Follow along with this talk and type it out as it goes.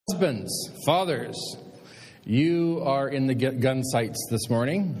Husbands, fathers, you are in the gun sights this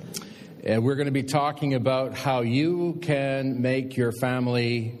morning. And we're going to be talking about how you can make your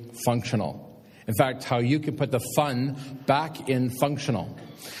family functional. In fact, how you can put the fun back in functional.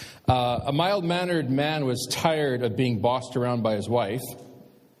 A mild-mannered man was tired of being bossed around by his wife.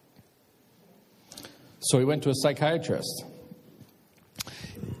 So he went to a psychiatrist.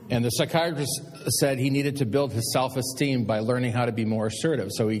 And the psychiatrist said he needed to build his self-esteem by learning how to be more assertive.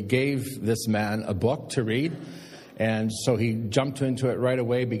 So he gave this man a book to read. And so he jumped into it right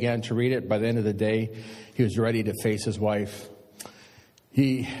away, began to read it. By the end of the day, he was ready to face his wife.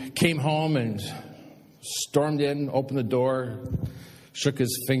 He came home and stormed in, opened the door, shook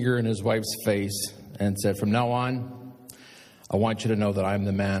his finger in his wife's face, and said, "From now on, I want you to know that I'm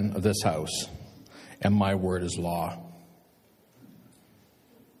the man of this house, and my word is law."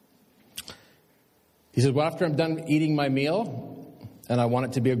 He said, "Well, after I'm done eating my meal, and I want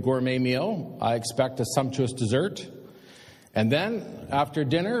it to be a gourmet meal, I expect a sumptuous dessert. And then, after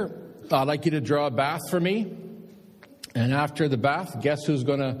dinner, I'd like you to draw a bath for me. And after the bath, guess who's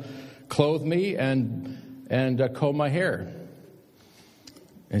going to clothe me and comb my hair?"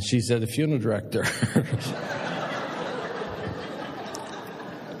 And she said, "The funeral director."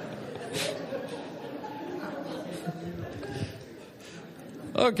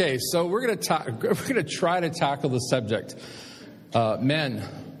 Okay, so we're going to try to tackle the subject. Men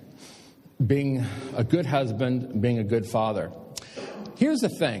being a good husband, being a good father. Here's the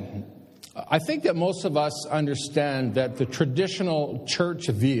thing. I think that most of us understand that the traditional church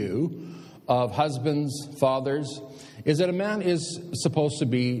view of husbands, fathers, is that a man is supposed to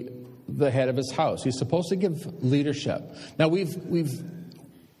be the head of his house. He's supposed to give leadership. Now, we've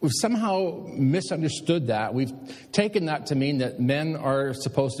somehow misunderstood that. We've taken that to mean that men are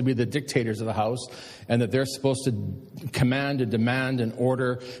supposed to be the dictators of the house and that they're supposed to command and demand and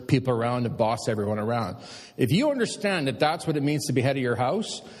order people around and boss everyone around. If you understand that that's what it means to be head of your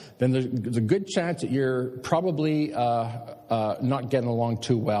house, then there's a good chance that you're probably not getting along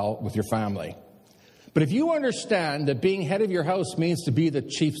too well with your family. But if you understand that being head of your house means to be the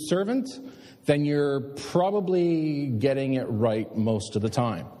chief servant, then you're probably getting it right most of the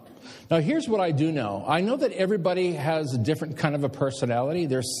time. Now, here's what I do know. I know that everybody has a different kind of a personality.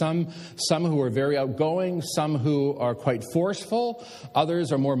 There's some who are very outgoing, some who are quite forceful.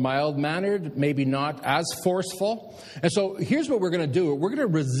 Others are more mild-mannered, maybe not as forceful. And so here's what we're going to do. We're going to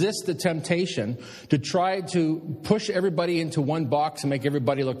resist the temptation to try to push everybody into one box and make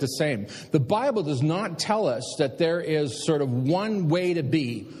everybody look the same. The Bible does not tell us that there is sort of one way to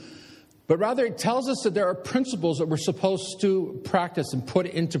be, but rather it tells us that there are principles that we're supposed to practice and put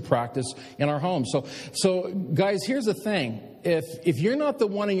into practice in our home. So guys, here's the thing. If you're not the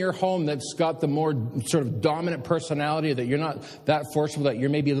one in your home that's got the more sort of dominant personality, that you're not that forceful, that you're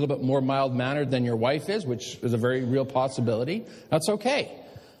maybe a little bit more mild-mannered than your wife is, which is a very real possibility, that's okay.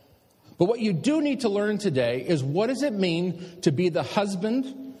 But what you do need to learn today is, what does it mean to be the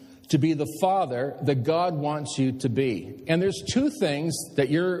husband, to be the father that God wants you to be? And there's two things that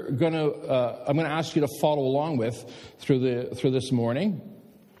I'm going to ask you to follow along with through this morning.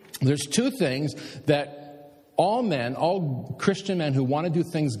 There's two things that all men, all Christian men who want to do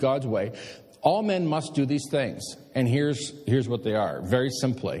things God's way, all men must do these things. And here's what they are, very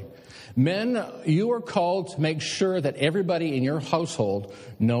simply. Men, you are called to make sure that everybody in your household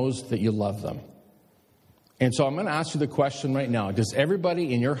knows that you love them. And so I'm going to ask you the question right now. Does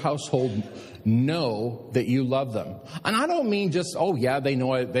everybody in your household know that you love them? And I don't mean just, oh yeah, they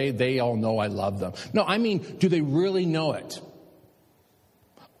know it. They all know I love them. No, I mean, do they really know it?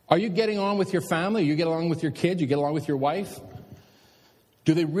 Are you getting on with your family? You get along with your kids? You get along with your wife?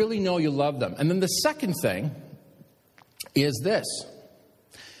 Do they really know you love them? And then the second thing is this.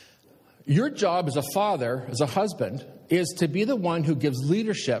 Your job as a father, as a husband, is to be the one who gives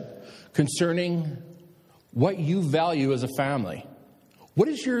leadership concerning what you value as a family. What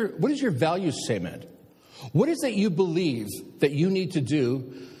is your value statement? What is it you believe that you need to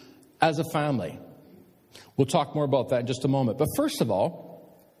do as a family? We'll talk more about that in just a moment. But first of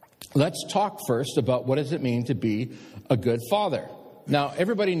all, let's talk first about what does it mean to be a good father. Now,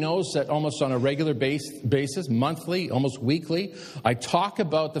 everybody knows that almost on a regular basis, monthly, almost weekly, I talk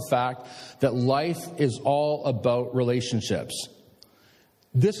about the fact that life is all about relationships.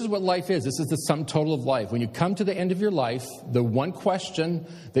 This is what life is. This is the sum total of life. When you come to the end of your life, the one question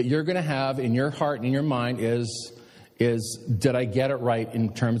that you're going to have in your heart and in your mind is did I get it right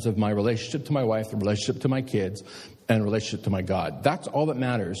in terms of my relationship to my wife, the relationship to my kids, and relationship to my God? That's all that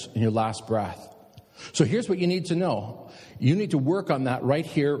matters in your last breath. So here's what you need to know. You need to work on that right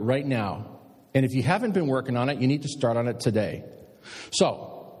here, right now. And if you haven't been working on it, you need to start on it today.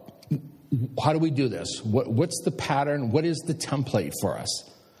 So, how do we do this? What's the pattern? What is the template for us?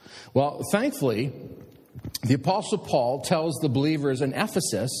 Well, thankfully, the Apostle Paul tells the believers in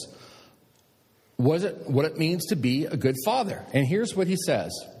Ephesus what it means to be a good father. And here's what he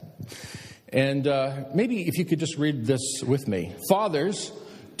says. And maybe if you could just read this with me. Fathers,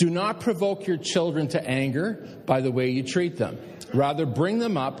 do not provoke your children to anger by the way you treat them. Rather, bring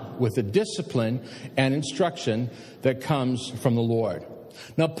them up with the discipline and instruction that comes from the Lord.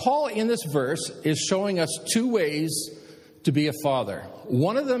 Now, Paul in this verse is showing us two ways to be a father.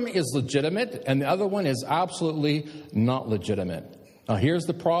 One of them is legitimate, and the other one is absolutely not legitimate. Now, here's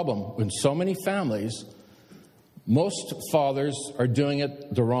the problem. In so many families, most fathers are doing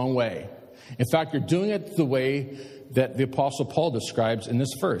it the wrong way. In fact, you're doing it the way that the Apostle Paul describes in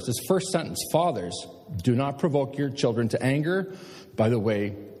this verse. This first sentence, fathers, do not provoke your children to anger by the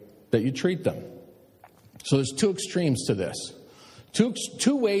way that you treat them. So there's two extremes to this.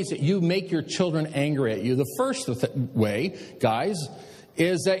 Two ways that you make your children angry at you. The first way, guys,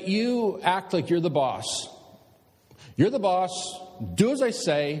 is that you act like you're the boss. You're the boss. Do as I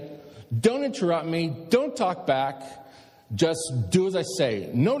say. Don't interrupt me. Don't talk back. Just do as I say.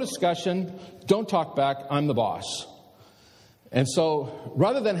 No discussion. Don't talk back. I'm the boss. And so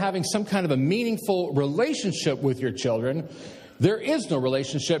rather than having some kind of a meaningful relationship with your children, there is no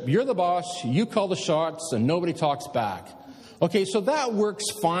relationship. You're the boss. You call the shots and nobody talks back. Okay, so that works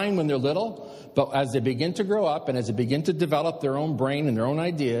fine when they're little, but as they begin to grow up and as they begin to develop their own brain and their own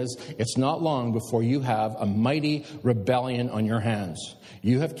ideas, it's not long before you have a mighty rebellion on your hands.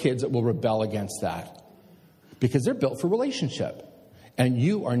 You have kids that will rebel against that because they're built for relationship, and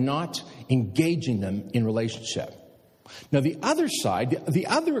you are not engaging them in relationship. Now, the other side, the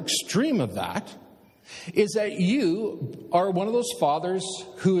other extreme of that is that you are one of those fathers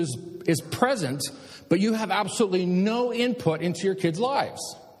who is present, but you have absolutely no input into your kids' lives.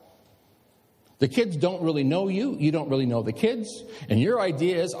 The kids don't really know you. You don't really know the kids. And your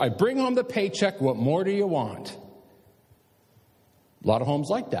idea is, I bring home the paycheck. What more do you want? A lot of homes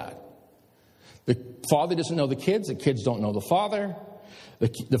like that. The father doesn't know the kids. The kids don't know the father.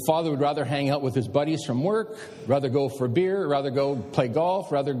 The father would rather hang out with his buddies from work, rather go for a beer, rather go play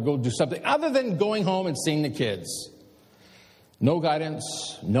golf, rather go do something other than going home and seeing the kids. No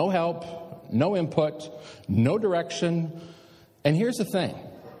guidance, no help, no input, no direction. And here's the thing.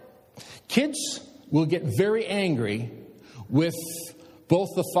 Kids will get very angry with both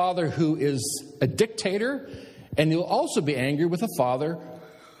the father who is a dictator, and they'll also be angry with a father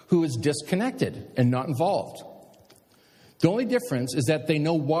who is disconnected and not involved. The only difference is that they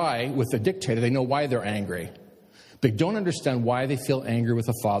know why, with the dictator, they know why they're angry. They don't understand why they feel angry with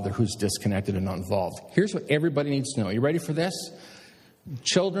a father who's disconnected and not involved. Here's what everybody needs to know. You ready for this?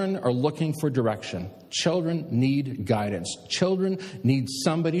 Children are looking for direction. Children need guidance. Children need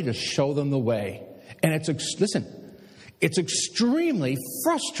somebody to show them the way. And it's extremely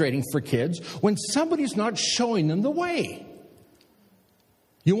frustrating for kids when somebody's not showing them the way.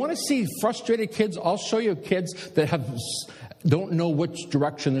 You want to see frustrated kids? I'll show you kids that don't know which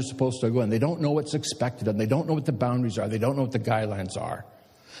direction they're supposed to go in. They don't know what's expected of them. They don't know what the boundaries are. They don't know what the guidelines are.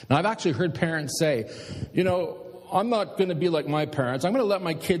 Now, I've actually heard parents say, I'm not going to be like my parents. I'm going to let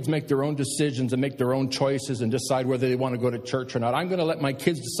my kids make their own decisions and make their own choices and decide whether they want to go to church or not. I'm going to let my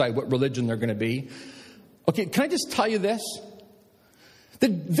kids decide what religion they're going to be. Okay, can I just tell you this? The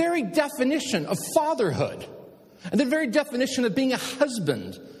very definition of fatherhood and the very definition of being a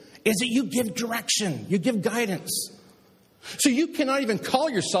husband is that you give direction, you give guidance. So you cannot even call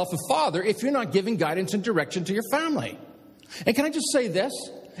yourself a father if you're not giving guidance and direction to your family. And can I just say this?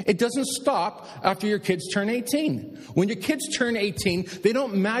 It doesn't stop after your kids turn 18. When your kids turn 18, they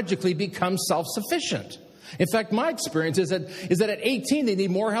don't magically become self-sufficient. In fact, my experience is that at 18, they need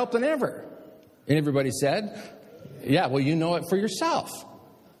more help than ever. And everybody said, yeah, well, you know it for yourself.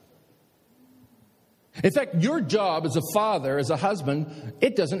 In fact, your job as a father, as a husband,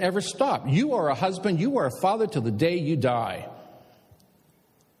 it doesn't ever stop. You are a husband, you are a father till the day you die.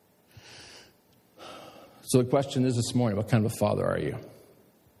 So the question is this morning, what kind of a father are you?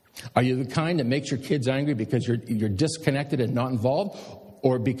 Are you the kind that makes your kids angry because you're disconnected and not involved,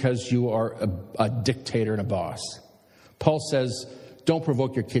 or because you are a dictator and a boss? Paul says, don't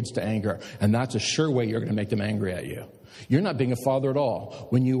provoke your kids to anger, and that's a sure way you're going to make them angry at you. You're not being a father at all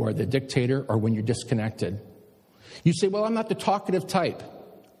when you are the dictator or when you're disconnected. You say, well, I'm not the talkative type.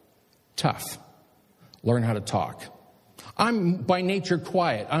 Tough. Learn how to talk. I'm by nature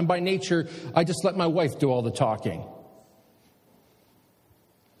quiet. I'm by nature, I just let my wife do all the talking.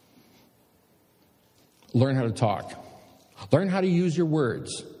 Learn how to talk. Learn how to use your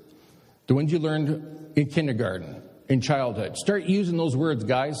words. The ones you learned in kindergarten, in childhood. Start using those words,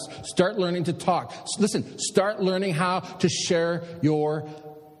 guys. Start learning to talk. Listen, start learning how to share your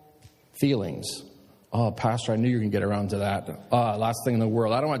feelings. Oh, Pastor, I knew you were going to get around to that. Last thing in the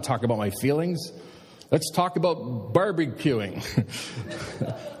world. I don't want to talk about my feelings. Let's talk about barbecuing.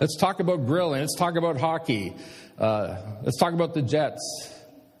 Let's talk about grilling. Let's talk about hockey. Let's talk about the Jets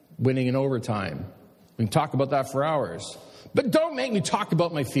winning in overtime. We can talk about that for hours. But don't make me talk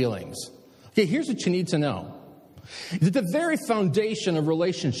about my feelings. Okay, here's what you need to know. That the very foundation of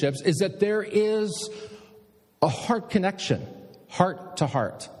relationships is that there is a heart connection, heart to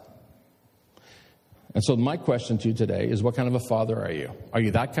heart. And so my question to you today is, what kind of a father are you? Are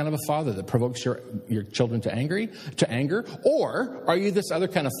you that kind of a father that provokes your children to anger? Or are you this other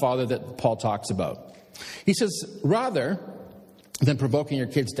kind of father that Paul talks about? He says, rather than provoking your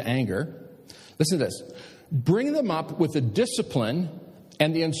kids to anger, listen to this, bring them up with the discipline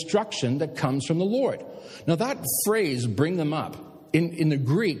and the instruction that comes from the Lord. Now that phrase, bring them up, in the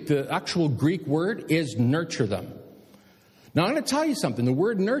Greek, the actual Greek word is nurture them. Now, I'm going to tell you something. The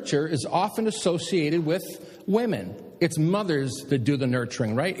word nurture is often associated with women. It's mothers that do the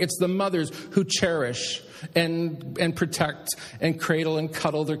nurturing, right? It's the mothers who cherish and protect and cradle and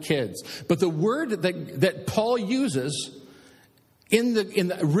cuddle their kids. But the word that Paul uses in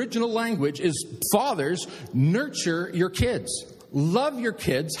the original language is fathers, nurture your kids. Love your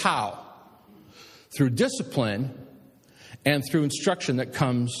kids. How? Through discipline and through instruction that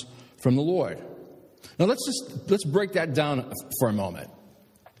comes from the Lord. Now let's break that down for a moment.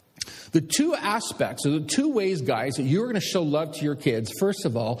 The two aspects, or the two ways, guys, that you're going to show love to your kids, first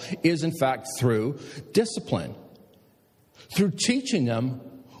of all, is in fact through discipline. Through teaching them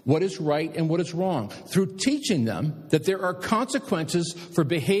what is right and what is wrong. Through teaching them that there are consequences for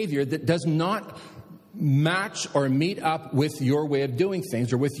behavior that does not match or meet up with your way of doing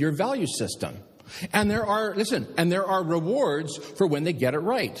things or with your value system. And there are rewards for when they get it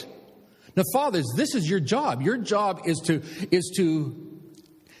right. Now, fathers, this is your job. Your job is to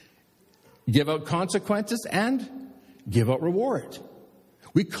give out consequences and give out reward.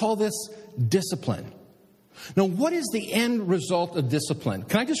 We call this discipline. Now, what is the end result of discipline?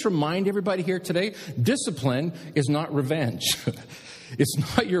 Can I just remind everybody here today, discipline is not revenge. It's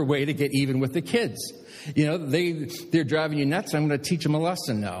not your way to get even with the kids. You know, they're driving you nuts. I'm going to teach them a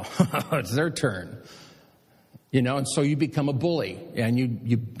lesson now. It's their turn. You know, and so you become a bully and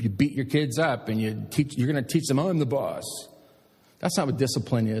you beat your kids up and you're going to teach them, I'm the boss. That's not what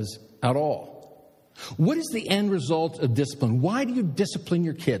discipline is at all. What is the end result of discipline? Why do you discipline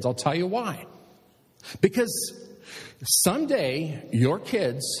your kids? I'll tell you why. Because someday your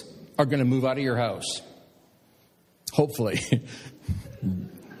kids are going to move out of your house. Hopefully.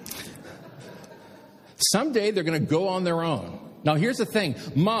 Someday they're going to go on their own. Now here's the thing.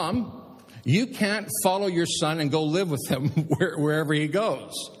 Mom, you can't follow your son and go live with him wherever he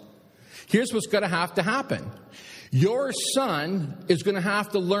goes. Here's what's going to have to happen. Your son is going to have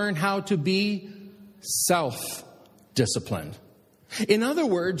to learn how to be self-disciplined. In other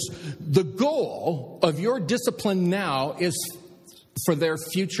words, the goal of your discipline now is for their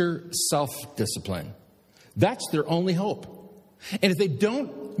future self-discipline. That's their only hope. And if they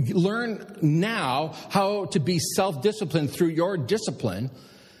don't learn now how to be self-disciplined through your discipline,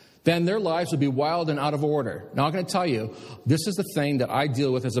 then their lives will be wild and out of order. Now, I'm going to tell you, this is the thing that I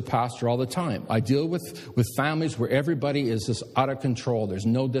deal with as a pastor all the time. I deal with families where everybody is just out of control. There's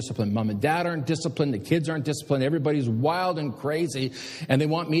no discipline. Mom and dad aren't disciplined. The kids aren't disciplined. Everybody's wild and crazy, and they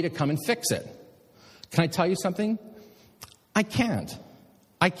want me to come and fix it. Can I tell you something? I can't.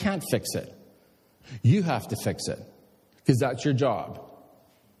 I can't fix it. You have to fix it, because that's your job.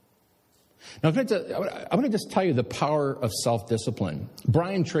 Now, I'm going to just tell you the power of self-discipline.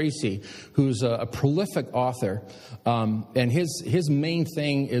 Brian Tracy, who's a prolific author, and his main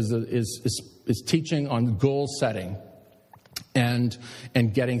thing is teaching on goal setting and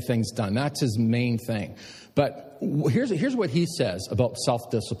getting things done. That's his main thing. But here's what he says about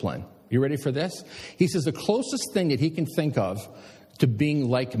self-discipline. You ready for this? He says the closest thing that he can think of to being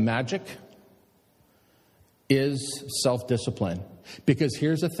like magic is self-discipline. Because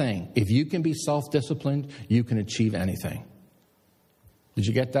here's the thing. If you can be self-disciplined, you can achieve anything. Did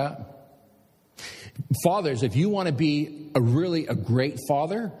you get that? Fathers, if you want to be a great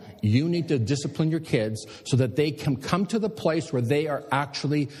father, you need to discipline your kids so that they can come to the place where they are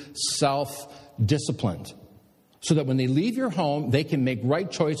actually self-disciplined. So that when they leave your home, they can make right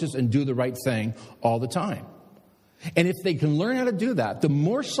choices and do the right thing all the time. And if they can learn how to do that, the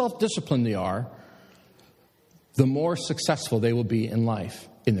more self-disciplined they are, the more successful they will be in life,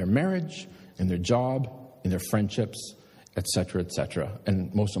 in their marriage, in their job, in their friendships, etc.,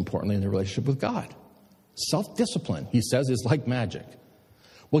 and most importantly, in their relationship with God. Self-discipline, he says, is like magic.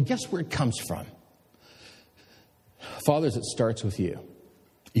 Well, guess where it comes from? Fathers, it starts with you.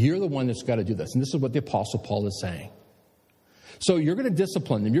 You're the one that's got to do this. And this is what the Apostle Paul is saying. So you're going to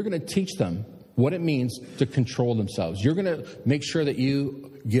discipline them. You're going to teach them what it means to control themselves. You're going to make sure that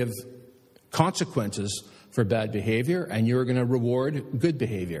you give consequences for bad behavior, and you're going to reward good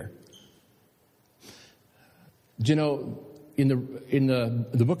behavior. Do you know, in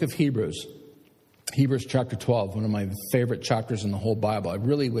the book of Hebrews chapter 12, one of my favorite chapters in the whole Bible, I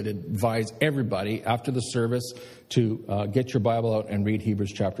really would advise everybody after the service to get your Bible out and read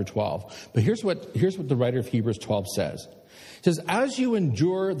Hebrews chapter 12. But here's what the writer of Hebrews 12 says. It says, as you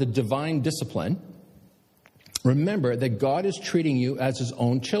endure the divine discipline, remember that God is treating you as his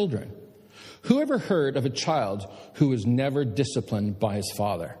own children. Who ever heard of a child who was never disciplined by his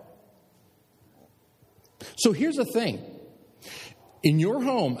father? So here's the thing. In your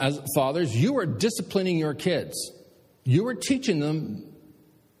home, as fathers, you are disciplining your kids. You are teaching them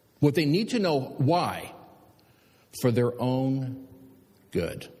what they need to know. Why? For their own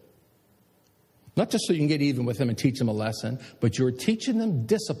good. Not just so you can get even with them and teach them a lesson, but you're teaching them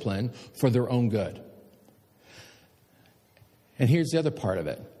discipline for their own good. And here's the other part of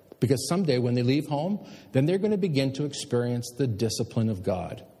it. Because someday when they leave home, then they're going to begin to experience the discipline of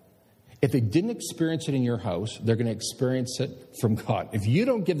God. If they didn't experience it in your house, they're going to experience it from God. If you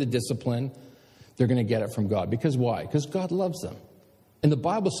don't give the discipline, they're going to get it from God. Because why? Because God loves them. And the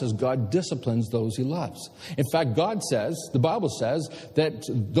Bible says God disciplines those he loves. In fact, the Bible says that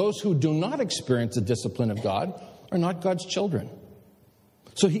those who do not experience the discipline of God are not God's children.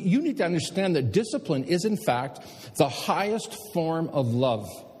 So you need to understand that discipline is, in fact, the highest form of love.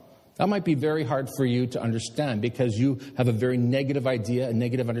 That might be very hard for you to understand because you have a very negative idea, a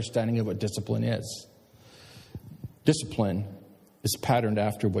negative understanding of what discipline is. Discipline is patterned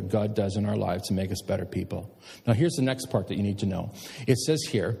after what God does in our lives to make us better people. Now, here's the next part that you need to know. It says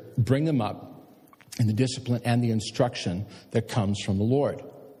here, bring them up in the discipline and the instruction that comes from the Lord.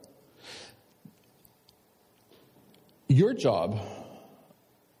 Your job,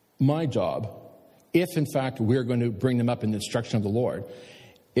 my job, if in fact we're going to bring them up in the instruction of the Lord,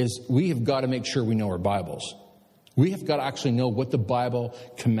 is we have got to make sure we know our Bibles. We have got to actually know what the Bible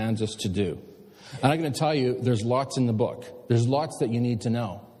commands us to do. And I'm going to tell you, there's lots in the book. There's lots that you need to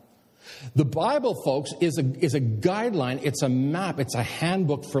know. The Bible, folks, is a guideline. It's a map. It's a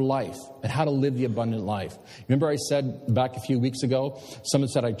handbook for life and how to live the abundant life. Remember I said back a few weeks ago, someone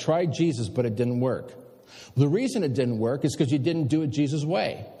said, I tried Jesus, but it didn't work. The reason it didn't work is because you didn't do it Jesus'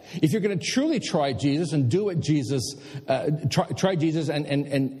 way. If you're going to truly try Jesus and do it Jesus, try Jesus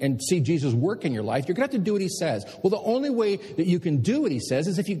and see Jesus work in your life, you're going to have to do what he says. Well, the only way that you can do what he says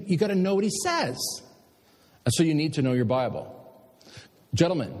is if you got to know what he says. And so you need to know your Bible.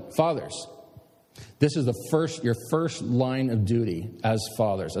 Gentlemen, fathers, this is your first line of duty as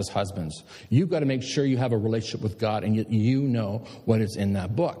fathers, as husbands. You've got to make sure you have a relationship with God and you know what is in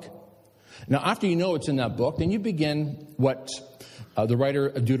that book. Now, after you know what's in that book, then you begin what the writer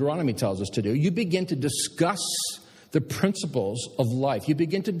of Deuteronomy tells us to do. You begin to discuss the principles of life. You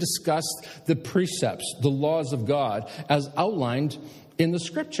begin to discuss the precepts, the laws of God as outlined in the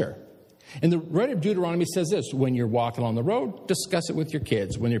Scripture. And the writer of Deuteronomy says this: when you're walking on the road, discuss it with your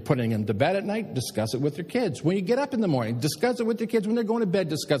kids. When you're putting them to bed at night, discuss it with your kids. When you get up in the morning, discuss it with your kids. When they're going to bed,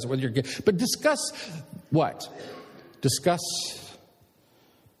 discuss it with your kids. But discuss what? Discuss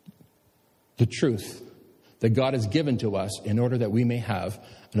the truth that God has given to us in order that we may have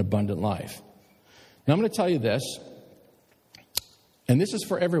an abundant life. Now, I'm going to tell you this, and this is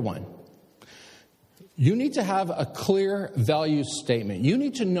for everyone. You need to have a clear value statement. You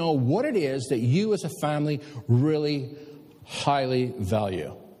need to know what it is that you as a family really highly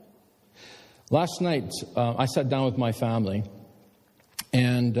value. Last night, I sat down with my family,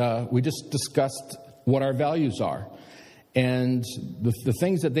 and we just discussed what our values are. And the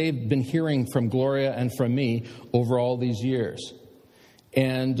things that they've been hearing from Gloria and from me over all these years.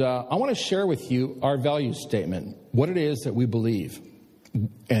 And I want to share with you our value statement, what it is that we believe,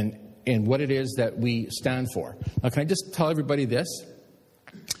 and what it is that we stand for. Now, can I just tell everybody this?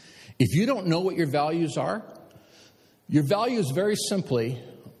 If you don't know what your values are, your values very simply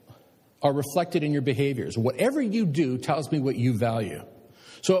are reflected in your behaviors. Whatever you do tells me what you value.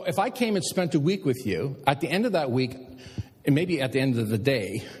 So if I came and spent a week with you, at the end of that week, and maybe at the end of the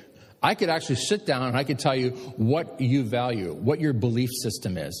day, I could actually sit down and I could tell you what you value, what your belief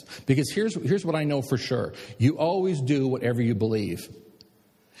system is. Because here's what I know for sure. You always do whatever you believe.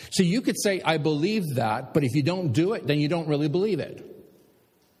 So you could say, I believe that, but if you don't do it, then you don't really believe it.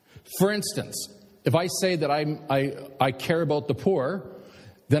 For instance, if I say that I care about the poor,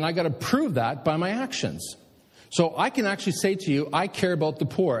 then I got to prove that by my actions. So I can actually say to you, I care about the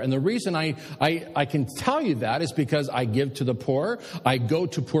poor. And the reason I can tell you that is because I give to the poor. I go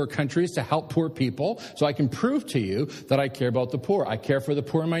to poor countries to help poor people. So I can prove to you that I care about the poor. I care for the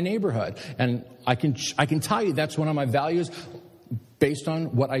poor in my neighborhood. And I can tell you that's one of my values based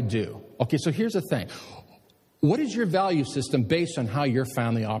on what I do. Okay, so here's the thing. What is your value system based on how your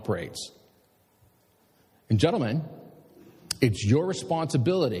family operates? And gentlemen, it's your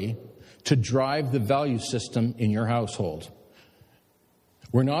responsibility to drive the value system in your household.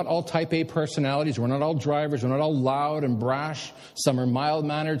 We're not all type A personalities. We're not all drivers. We're not all loud and brash. Some are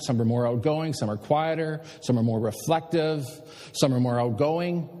mild-mannered. Some are more outgoing. Some are quieter. Some are more reflective. Some are more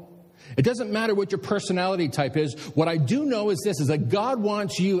outgoing. It doesn't matter what your personality type is. What I do know is this, is that God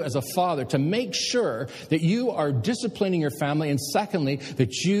wants you as a father to make sure that you are disciplining your family, and secondly,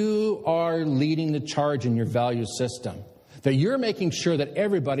 that you are leading the charge in your value system. That you're making sure that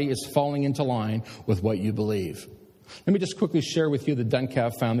everybody is falling into line with what you believe. Let me just quickly share with you the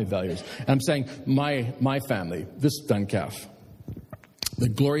Duncalf family values. And I'm saying my family, this Duncalf, the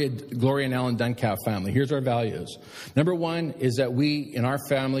Gloria and Alan Duncalf family. Here's our values. Number one is that we, in our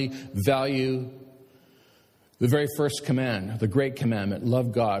family, value the very first command, the great commandment,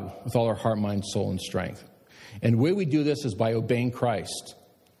 love God with all our heart, mind, soul, and strength. And the way we do this is by obeying Christ.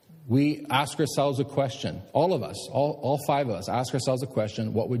 We ask ourselves a question. All of us, all five of us, ask ourselves a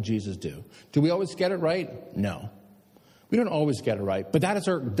question, what would Jesus do? Do we always get it right? No. We don't always get it right. But that's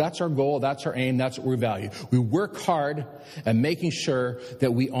our goal, that's our aim, that's what we value. We work hard at making sure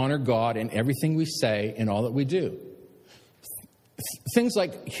that we honor God in everything we say and all that we do. Things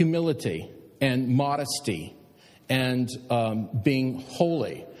like humility and modesty and being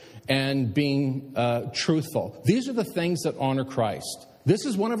holy and being truthful. These are the things that honor Christ. This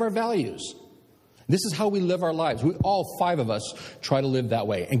is one of our values. This is how we live our lives. All five of us try to live that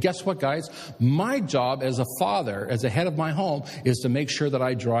way. And guess what, guys? My job as a father, as a head of my home, is to make sure that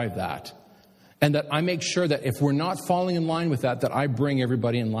I drive that. And that I make sure that if we're not falling in line with that I bring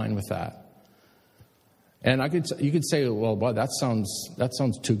everybody in line with that. And you could say, well, boy, that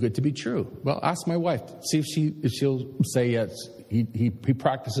sounds too good to be true. Well, ask my wife. See if she'll say yes. He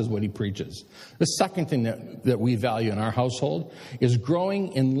practices what he preaches. The second thing that we value in our household is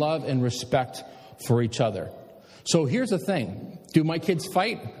growing in love and respect for each other. So here's the thing. Do my kids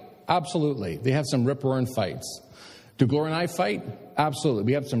fight? Absolutely. They have some rip-roaring fights. Do Gloria and I fight? Absolutely.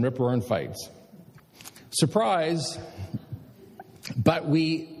 We have some rip-roaring fights. Surprise. But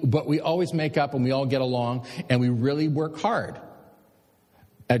we always make up and we all get along, and we really work hard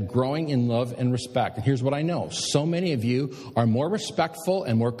at growing in love and respect. And here's what I know. So many of you are more respectful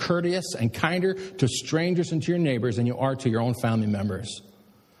and more courteous and kinder to strangers and to your neighbors than you are to your own family members.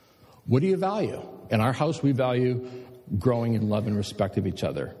 What do you value? In our house, we value growing in love and respect of each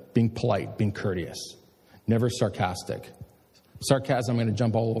other, being polite, being courteous, never sarcastic. Sarcasm, I'm going to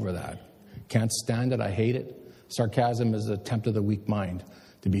jump all over that. Can't stand it. I hate it. Sarcasm is an attempt of the weak mind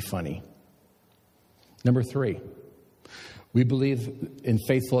to be funny. Number 3, we believe in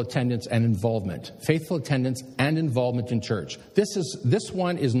faithful attendance and involvement. Faithful attendance and involvement in church. This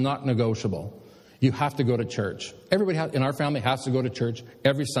one is not negotiable. You have to go to church. Everybody in our family has to go to church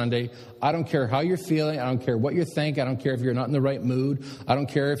every Sunday. I don't care how you're feeling. I don't care what you think. I don't care if you're not in the right mood. I don't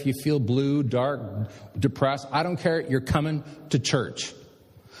care if you feel blue, dark, depressed. I don't care. You're coming to church.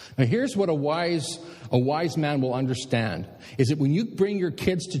 Now, here's what a wise man will understand, is that when you bring your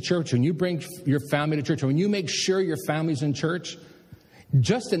kids to church, when you bring your family to church, when you make sure your family's in church,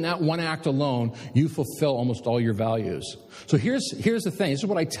 just in that one act alone, you fulfill almost all your values. So here's the thing. This is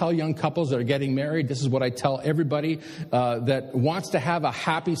what I tell young couples that are getting married. This is what I tell everybody that wants to have a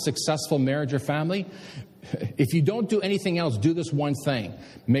happy, successful marriage or family. If you don't do anything else, do this one thing.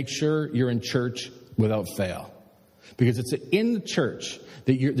 Make sure you're in church without fail. Because it's in the church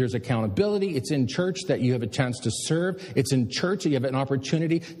that there's accountability. It's in church that you have a chance to serve. It's in church that you have an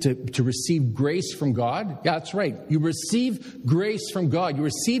opportunity to receive grace from God. Yeah, that's right. You receive grace from God. You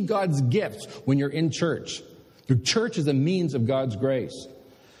receive God's gifts when you're in church. The church is a means of God's grace.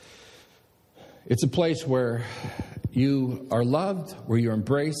 It's a place where you are loved, where you're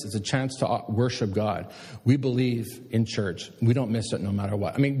embraced. It's a chance to worship God. We believe in church. We don't miss it no matter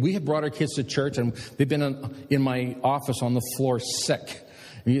what. I mean, we have brought our kids to church, and they've been in my office on the floor sick.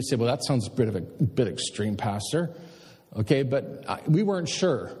 And you say, well, that sounds a bit extreme, Pastor. Okay, but we weren't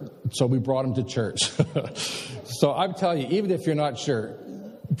sure, so we brought them to church. So I'm telling you, even if you're not sure,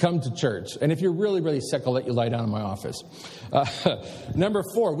 come to church. And if you're really, really sick, I'll let you lie down in my office. Number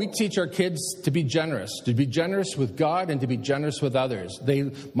 4, we teach our kids to be generous with God and to be generous with others.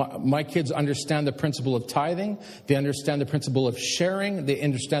 My kids understand the principle of tithing. They understand the principle of sharing. They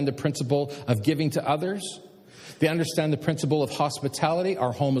understand the principle of giving to others. They understand the principle of hospitality.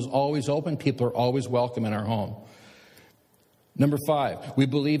 Our home is always open. People are always welcome in our home. Number 5, we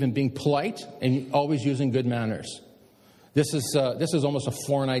believe in being polite and always using good manners. This is almost a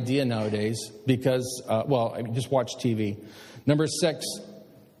foreign idea nowadays because, just watch TV. Number 6,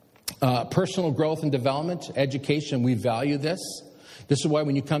 personal growth and development, education. We value this. This is why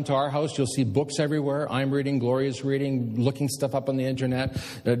when you come to our house, you'll see books everywhere. I'm reading, Gloria's reading, looking stuff up on the internet.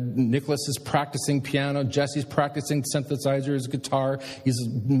 Nicholas is practicing piano. Jesse's practicing synthesizers, guitar. He's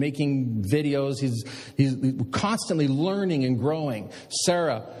making videos. He's constantly learning and growing.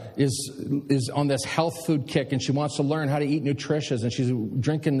 Sarah is on this health food kick, and she wants to learn how to eat nutritious, and she's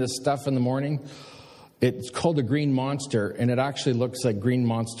drinking this stuff in the morning. It's called a green monster, and it actually looks like green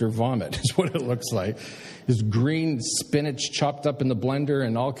monster vomit is what it looks like. There's green spinach chopped up in the blender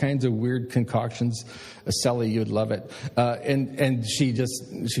and all kinds of weird concoctions. Sally, you'd love it. And she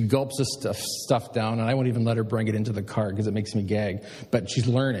gulps this stuff down, and I won't even let her bring it into the car because it makes me gag. But she's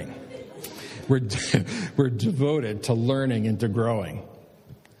learning. We're devoted to learning and to growing.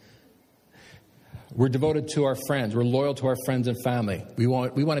 We're devoted to our friends. We're loyal to our friends and family. We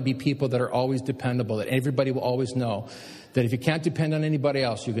want to be people that are always dependable, that everybody will always know that if you can't depend on anybody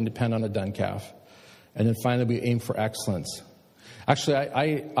else, you can depend on a dun calf. And then finally, we aim for excellence. Actually,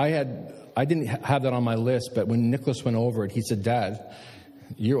 I didn't have that on my list, but when Nicholas went over it, he said, Dad,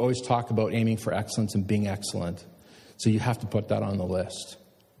 you always talk about aiming for excellence and being excellent. So you have to put that on the list.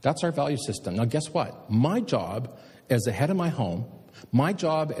 That's our value system. Now, guess what? My job as the head of my home, my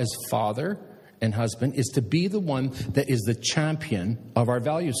job as father and husband is to be the one that is the champion of our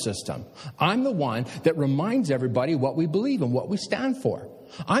value system. I'm the one that reminds everybody what we believe and what we stand for.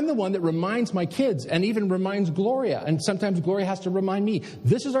 I'm the one that reminds my kids and even reminds Gloria. And sometimes Gloria has to remind me.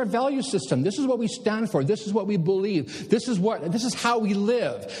 This is our value system. This is what we stand for. This is what we believe. This is how we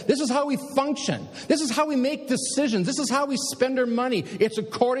live. This is how we function. This is how we make decisions. This is how we spend our money. It's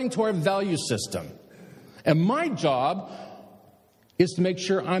according to our value system. And my job is to make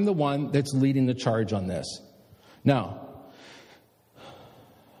sure I'm the one that's leading the charge on this. Now,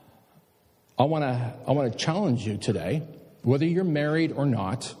 I want to challenge you today, whether you're married or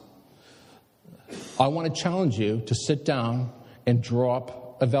not. I want to challenge you to sit down and draw up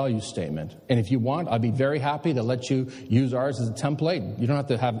a value statement. And if you want, I'd be very happy to let you use ours as a template. You don't have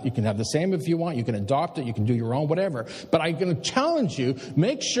to have, you can have the same if you want. You can adopt it. You can do your own, whatever. But I'm going to challenge you,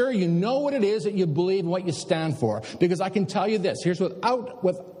 make sure you know what it is that you believe and what you stand for. Because I can tell you this, here's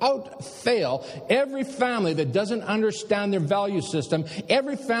without fail, every family that doesn't understand their value system,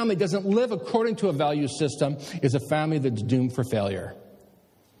 every family that doesn't live according to a value system is a family that's doomed for failure.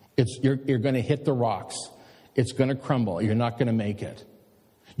 You're going to hit the rocks. It's going to crumble. You're not going to make it.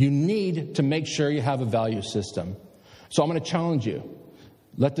 You need to make sure you have a value system. So I'm going to challenge you.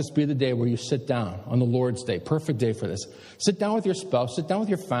 Let this be the day where you sit down on the Lord's Day. Perfect day for this. Sit down with your spouse, sit down with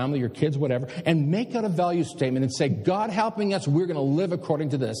your family, your kids, whatever, and make out a value statement and say, God helping us, we're going to live according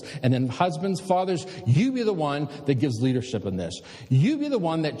to this. And then husbands, fathers, you be the one that gives leadership in this. You be the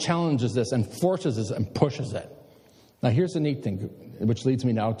one that challenges this and forces this and pushes it. Now here's the neat thing, which leads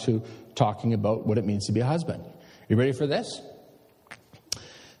me now to talking about what it means to be a husband. You ready for this?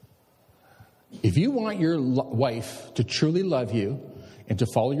 If you want your wife to truly love you and to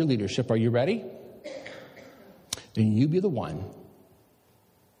follow your leadership, are you ready? Then you be the one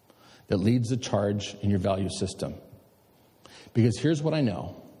that leads the charge in your value system. Because here's what I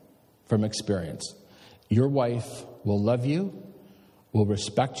know from experience. Your wife will love you, will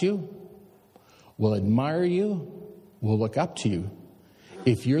respect you, will admire you, will look up to you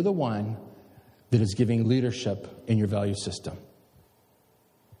if you're the one that is giving leadership in your value system.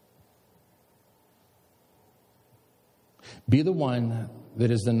 Be the one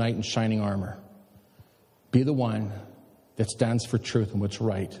that is the knight in shining armor. Be the one that stands for truth and what's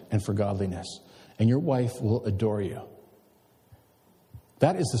right and for godliness. And your wife will adore you.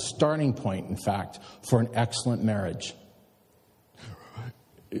 That is the starting point, in fact, for an excellent marriage.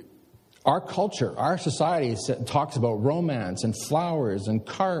 Our culture, our society talks about romance and flowers and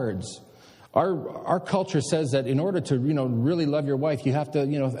cards. Our culture says that in order to, really love your wife, you have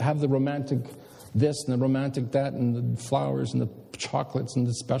to, have the romantic this and the romantic that and the flowers and the chocolates and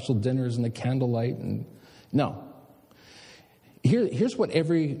the special dinners and the candlelight. And no. Here's what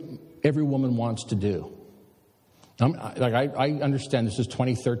every woman wants to do. I understand this is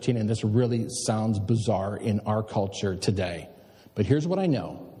 2013 and this really sounds bizarre in our culture today. But here's what I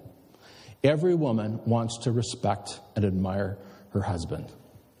know. Every woman wants to respect and admire her husband.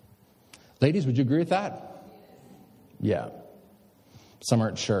 Ladies, would you agree with that? Yeah. Some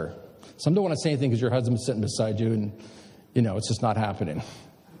aren't sure. Some don't want to say anything because your husband's sitting beside you and, it's just not happening.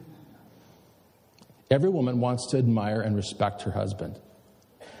 Every woman wants to admire and respect her husband.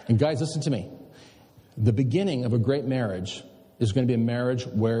 And guys, listen to me. The beginning of a great marriage is going to be a marriage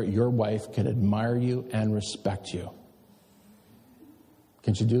where your wife can admire you and respect you.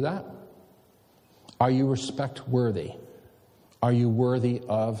 Can she do that? Are you respect worthy? Are you worthy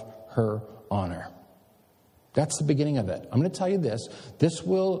of her honor? That's the beginning of it. I'm going to tell you this. This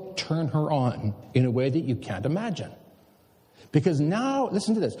will turn her on in a way that you can't imagine. Because now,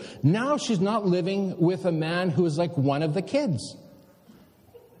 listen to this. Now she's not living with a man who is like one of the kids.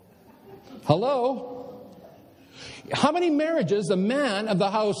 Hello? How many marriages the man of the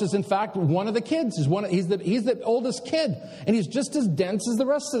house is in fact one of the kids? He's the oldest kid. And he's just as dense as the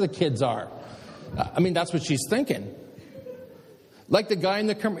rest of the kids are. That's what she's thinking. Like the guy in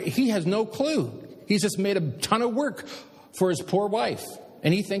the he has no clue. He's just made a ton of work for his poor wife.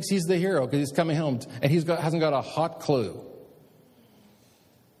 And he thinks he's the hero because he's coming home and hasn't got a hot clue.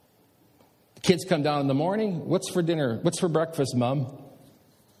 The kids come down in the morning. What's for dinner? What's for breakfast, Mom?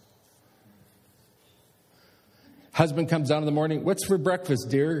 Husband comes down in the morning. What's for breakfast,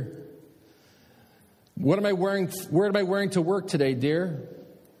 dear? What am I wearing? Where am I wearing to work today, dear?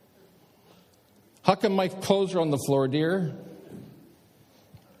 How come my clothes are on the floor, dear?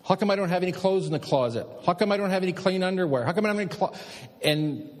 How come I don't have any clothes in the closet? How come I don't have any clean underwear? How come I don't have any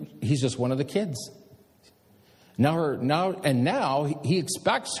And he's just one of the kids. Now he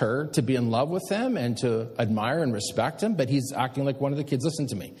expects her to be in love with him and to admire and respect him, but he's acting like one of the kids. Listen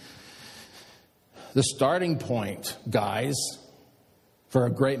to me. The starting point, guys, for a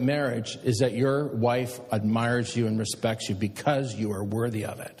great marriage is that your wife admires you and respects you because you are worthy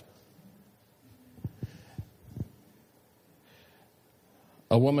of it.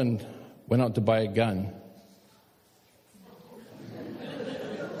 A woman went out to buy a gun.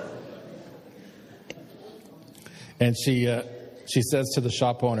 And she says to the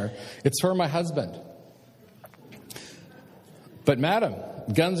shop owner, "It's for my husband." "But madam,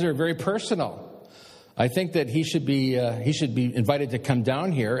 guns are very personal. I think that he should be invited to come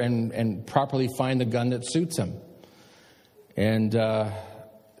down here and properly find the gun that suits him." And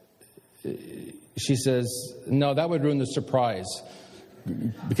she says, "No, that would ruin the surprise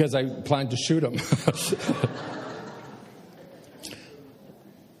because I plan to shoot him."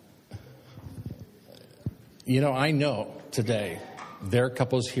 I know today, there are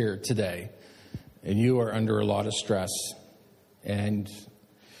couples here today, and you are under a lot of stress. And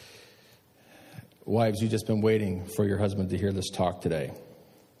wives, you've just been waiting for your husband to hear this talk today.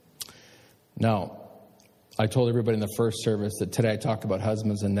 Now, I told everybody in the first service that today I talk about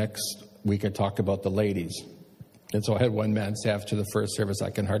husbands and next week I talk about the ladies. And so I had one man say after the first service, "I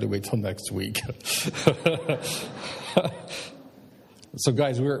can hardly wait till next week." So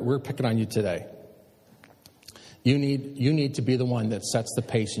guys, we're picking on you today. You need to be the one that sets the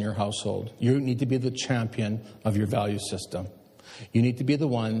pace in your household. You need to be the champion of your value system. You need to be the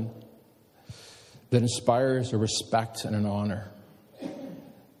one that inspires a respect and an honor.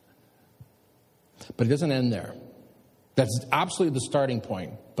 But it doesn't end there. That's absolutely the starting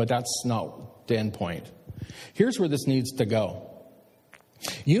point, but that's not the end point. Here's where this needs to go.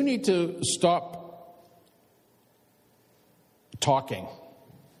 You need to stop talking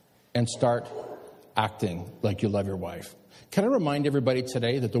and start acting like you love your wife. Can I remind everybody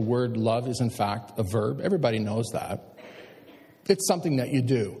today that the word love is in fact a verb? Everybody knows that. It's something that you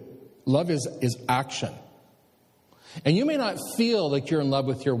do. Love is action. And you may not feel like you're in love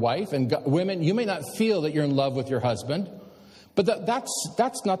with your wife, and women, you may not feel that you're in love with your husband, but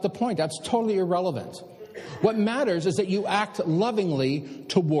that's not the point. That's totally irrelevant. What matters is that you act lovingly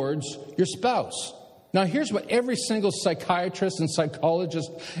towards your spouse. Now, here's what every single psychiatrist and psychologist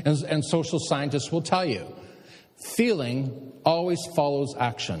and social scientist will tell you. Feeling always follows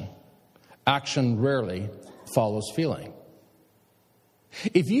action. Action rarely follows feeling.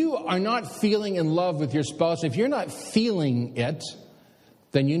 If you are not feeling in love with your spouse, if you're not feeling it,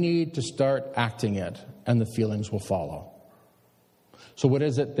 then you need to start acting it, and the feelings will follow. So what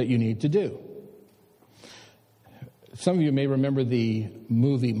is it that you need to do? Some of you may remember the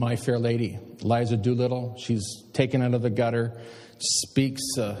movie My Fair Lady. Liza Doolittle, she's taken out of the gutter, speaks,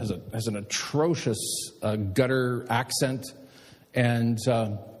 has an atrocious gutter accent, and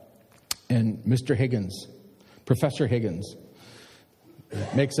Mr. Higgins, Professor Higgins,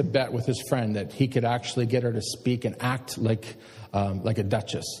 makes a bet with his friend that he could actually get her to speak and act like a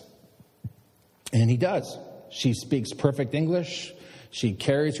duchess. And he does. She speaks perfect English. She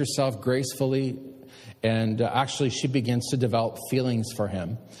carries herself gracefully. And actually, she begins to develop feelings for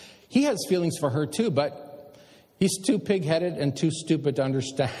him. He has feelings for her too, but he's too pig-headed and too stupid to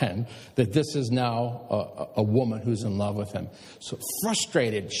understand that this is now a woman who's in love with him. So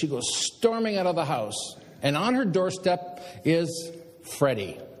frustrated, she goes storming out of the house. And on her doorstep is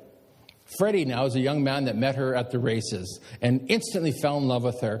Freddie. Freddie now is a young man that met her at the races and instantly fell in love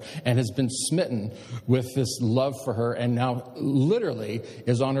with her and has been smitten with this love for her, and now literally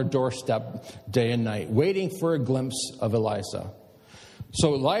is on her doorstep day and night, waiting for a glimpse of Eliza.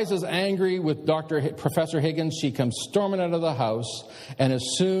 So Eliza's angry with Professor Higgins. She comes storming out of the house, and as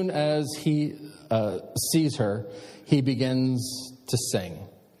soon as he sees her, he begins to sing.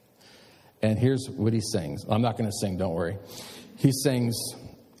 And here's what he sings. I'm not going to sing, don't worry. He sings,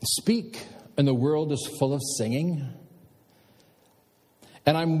 "Speak, and the world is full of singing.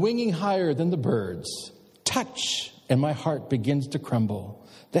 And I'm winging higher than the birds. Touch, and my heart begins to crumble.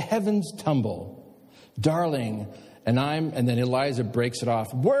 The heavens tumble. Darling, and then Eliza breaks it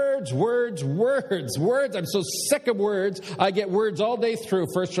off. Words, words, words, words. I'm so sick of words. I get words all day through.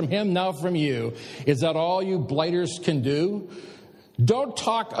 First from him, now from you. Is that all you blighters can do? Don't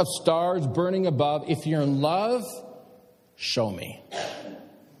talk of stars burning above. If you're in love, show me."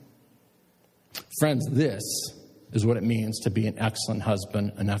 Friends, this is what it means to be an excellent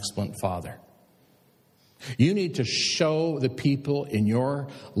husband, an excellent father. You need to show the people in your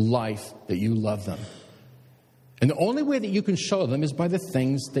life that you love them. And the only way that you can show them is by the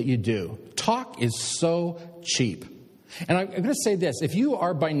things that you do. Talk is so cheap. And I'm going to say this. If you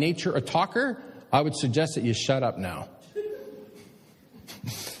are by nature a talker, I would suggest that you shut up now.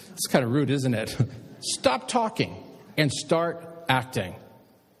 It's kind of rude, isn't it? Stop talking and start acting.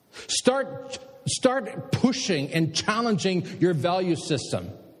 Start pushing and challenging your value system.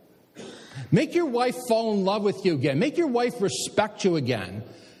 Make your wife fall in love with you again. Make your wife respect you again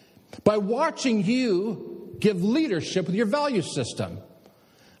by watching you give leadership with your value system.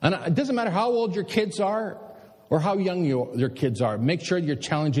 And it doesn't matter how old your kids are or how young your kids are. Make sure you're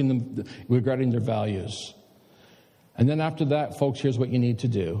challenging them regarding their values. And then after that, folks, here's what you need to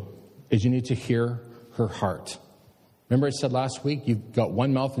do, is you need to hear her heart. Remember I said last week, you've got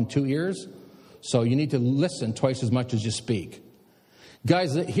one mouth and two ears? So you need to listen twice as much as you speak.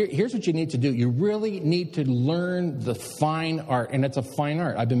 Guys, here's what you need to do. You really need to learn the fine art, and it's a fine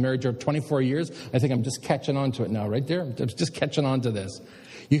art. I've been married for 24 years. I think I'm just catching on to it now, right there. I'm just catching on to this.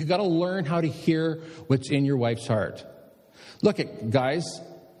 You've got to learn how to hear what's in your wife's heart. Look, guys,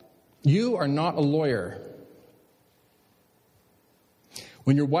 you are not a lawyer.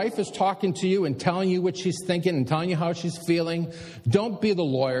 When your wife is talking to you and telling you what she's thinking and telling you how she's feeling, don't be the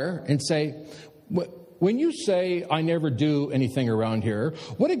lawyer and say, when you say, "I never do anything around here,"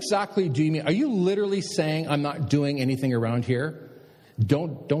 what exactly do you mean? Are you literally saying, "I'm not doing anything around here"?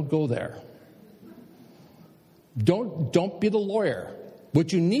 Don't go there. Don't be the lawyer.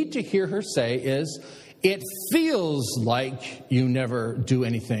 What you need to hear her say is, "It feels like you never do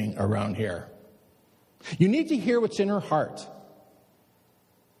anything around here." You need to hear what's in her heart.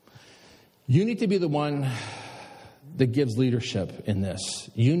 You need to be the one that gives leadership in this.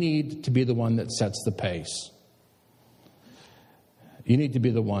 You need to be the one that sets the pace. You need to be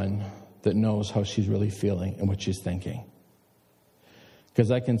the one that knows how she's really feeling and what she's thinking.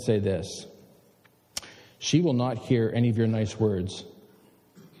 Because I can say this. She will not hear any of your nice words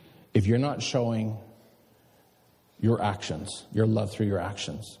if you're not showing your actions, your love through your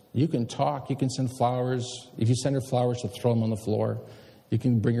actions. You can talk, you can send flowers. If you send her flowers, she'll throw them on the floor. You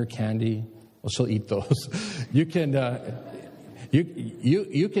can bring her candy. Well, she'll eat those. You can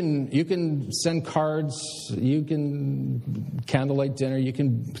you can send cards. You can candlelight dinner. You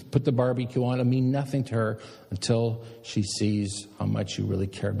can put the barbecue on. It'll mean nothing to her until she sees how much you really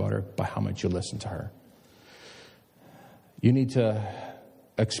care about her, by how much you listen to her. You need to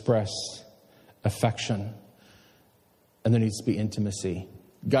express affection, and there needs to be intimacy.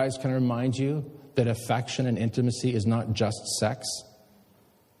 Guys, can I remind you that affection and intimacy is not just sex?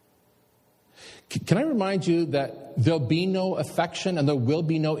 Can I remind you that there'll be no affection and there will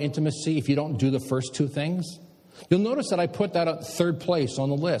be no intimacy if you don't do the first two things? You'll notice that I put that at third place on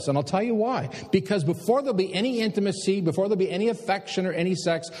the list, and I'll tell you why. Because before there'll be any intimacy, before there'll be any affection or any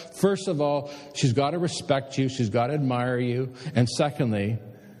sex, first of all, she's got to respect you, she's got to admire you, and secondly,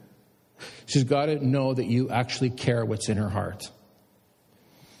 she's got to know that you actually care what's in her heart.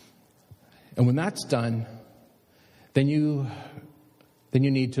 And when that's done, then you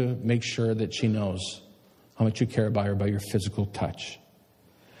need to make sure that she knows how much you care about her by your physical touch.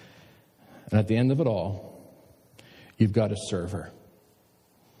 And at the end of it all, you've got to serve her.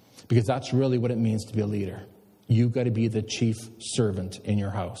 Because that's really what it means to be a leader. you've got to be the chief servant in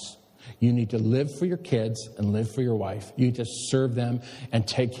your house. You need to live for your kids and live for your wife. You need to serve them and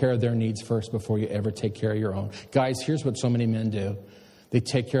take care of their needs first before you ever take care of your own. Guys, here's what so many men do. They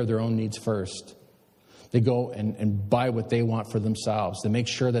take care of their own needs first. They go and buy what they want for themselves. They make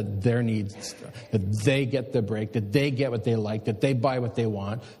sure that their needs, that they get the break, that they get what they like, that they buy what they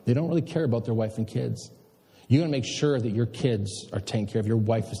want. They don't really care about their wife and kids. You got to make sure that your kids are taken care of, your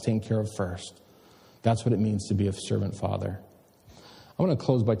wife is taken care of first. That's what it means to be a servant father. I want to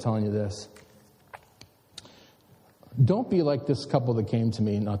close by telling you this. Don't be like this couple that came to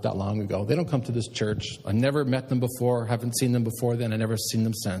me not that long ago. They don't come to this church. I never met them before, haven't seen them before then, I never seen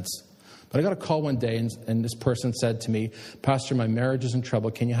them since. But I got a call one day, and this person said to me, Pastor, my marriage is in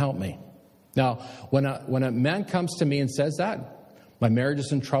trouble. Can you help me? Now, when a man comes to me and says that, my marriage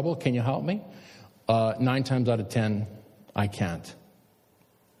is in trouble, can you help me? 9 times out of 10, I can't.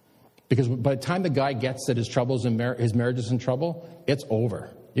 Because by the time the guy gets that his marriage is in trouble, it's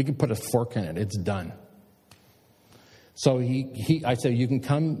over. You can put a fork in it. It's done. So I said, you can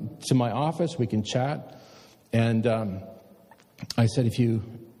come to my office. We can chat. And I said,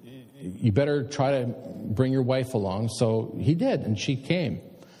 you better try to bring your wife along. So he did, and she came.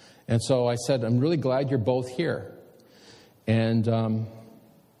 And so I said, I'm really glad you're both here. And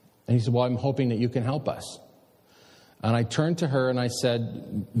he said, well, I'm hoping that you can help us. And I turned to her and I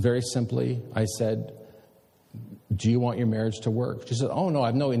said, very simply, I said, do you want your marriage to work? She said, oh, no, I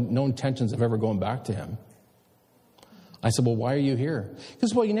have no intentions of ever going back to him. I said, well, why are you here?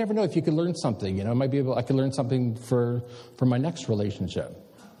 Because, well, you never know if you could learn something. You know, I could learn something for my next relationship.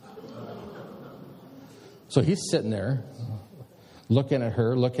 So he's sitting there, looking at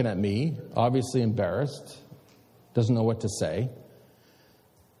her, looking at me, obviously embarrassed, doesn't know what to say.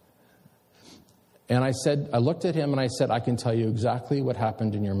 And I looked at him and I said, I can tell you exactly what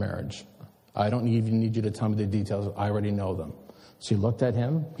happened in your marriage. I don't even need you to tell me the details. I already know them. She looked at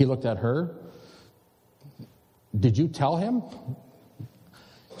him. He looked at her. Did you tell him?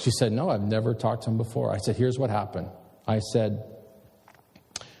 She said, no, I've never talked to him before. I said, here's what happened. I said,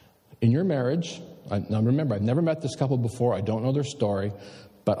 in your marriage, now remember, I've never met this couple before. I don't know their story,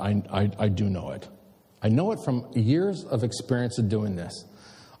 but I do know it. I know it from years of experience of doing this.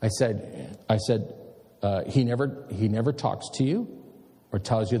 I said, he never talks to you or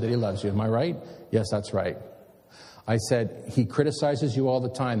tells you that he loves you. Am I right? Yes, that's right. I said, he criticizes you all the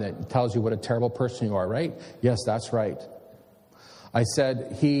time, that tells you what a terrible person you are, right? Yes, that's right. I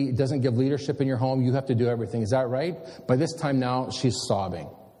said, he doesn't give leadership in your home. You have to do everything. Is that right? By this time now, she's sobbing.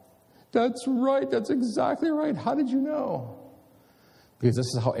 That's right. That's exactly right. How did you know? Because this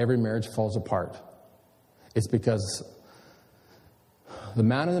is how every marriage falls apart. It's because the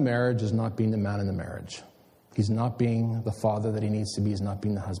man in the marriage is not being the man in the marriage. He's not being the father that he needs to be. He's not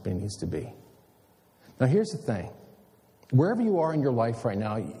being the husband he needs to be. Now, here's the thing. Wherever you are in your life right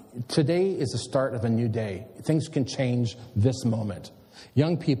now, today is the start of a new day. Things can change this moment.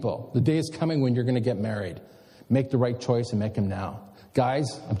 Young people, the day is coming when you're going to get married. Make the right choice and make them now. Guys,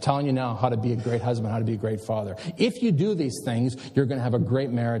 I'm telling you now how to be a great husband, how to be a great father. If you do these things, you're going to have a great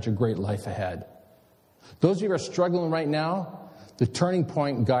marriage, a great life ahead. Those of you who are struggling right now, the turning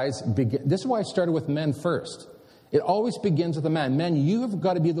point, guys, this is why I started with men first. It always begins with a man. Men, you have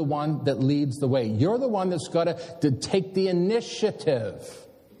got to be the one that leads the way. You're the one that's got to take the initiative.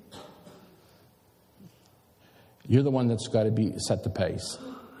 You're the one that's got to set the pace.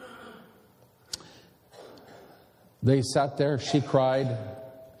 They sat there, she cried,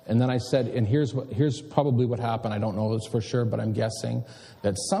 and then I said, and here's probably what happened. I don't know this for sure, but I'm guessing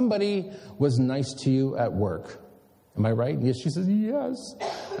that somebody was nice to you at work. Am I right? Yes, she says, yes.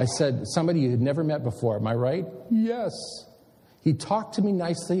 I said, somebody you had never met before. Am I right? Yes. He talked to me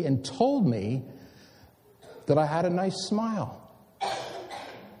nicely and told me that I had a nice smile.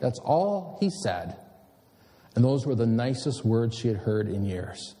 That's all he said. And those were the nicest words she had heard in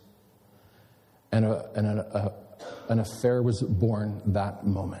years. And an affair was born that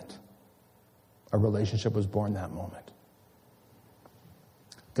moment. A relationship was born that moment.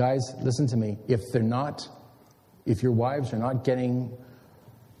 Guys, listen to me. If your wives are not getting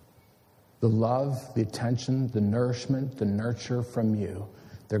the love, the attention, the nourishment, the nurture from you,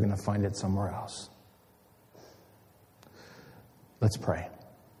 they're going to find it somewhere else. Let's pray.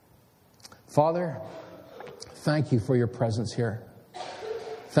 Father, thank you for your presence here.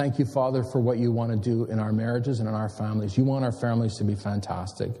 Thank you, Father, for what you want to do in our marriages and in our families. You want our families to be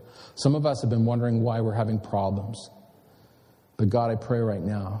fantastic. Some of us have been wondering why we're having problems. But God, I pray right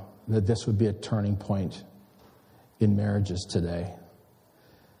now that this would be a turning point in marriages today.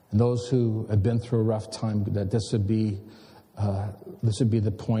 And those who have been through a rough time, that this would be this would be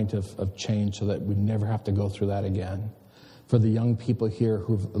the point of change so that we never have to go through that again. For the young people here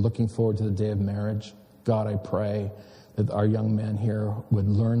who are looking forward to the day of marriage, God, I pray that our young men here would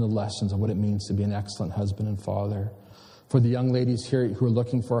learn the lessons of what it means to be an excellent husband and father. For the young ladies here who are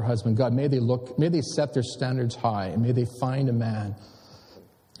looking for a husband, God, may they set their standards high, and may they find a man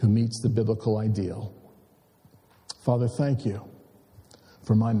who meets the biblical ideal. Father, thank you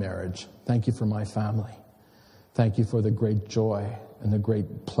for my marriage. Thank you for my family. Thank you for the great joy and the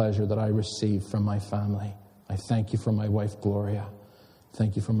great pleasure that I receive from my family. I thank you for my wife, Gloria.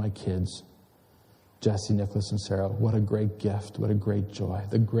 Thank you for my kids, Jesse, Nicholas, and Sarah. What a great gift. What a great joy.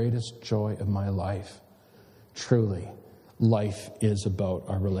 The greatest joy of my life. Truly, life is about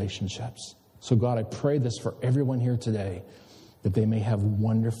our relationships. So God, I pray this for everyone here today, that they may have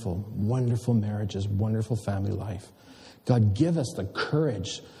wonderful, wonderful marriages, wonderful family life. God, give us the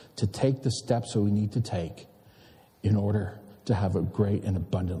courage to take the steps that we need to take in order to have a great and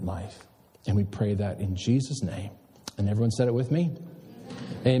abundant life. And we pray that in Jesus' name. And everyone said it with me?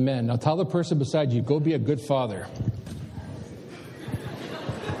 Amen. Now tell the person beside you, go be a good father.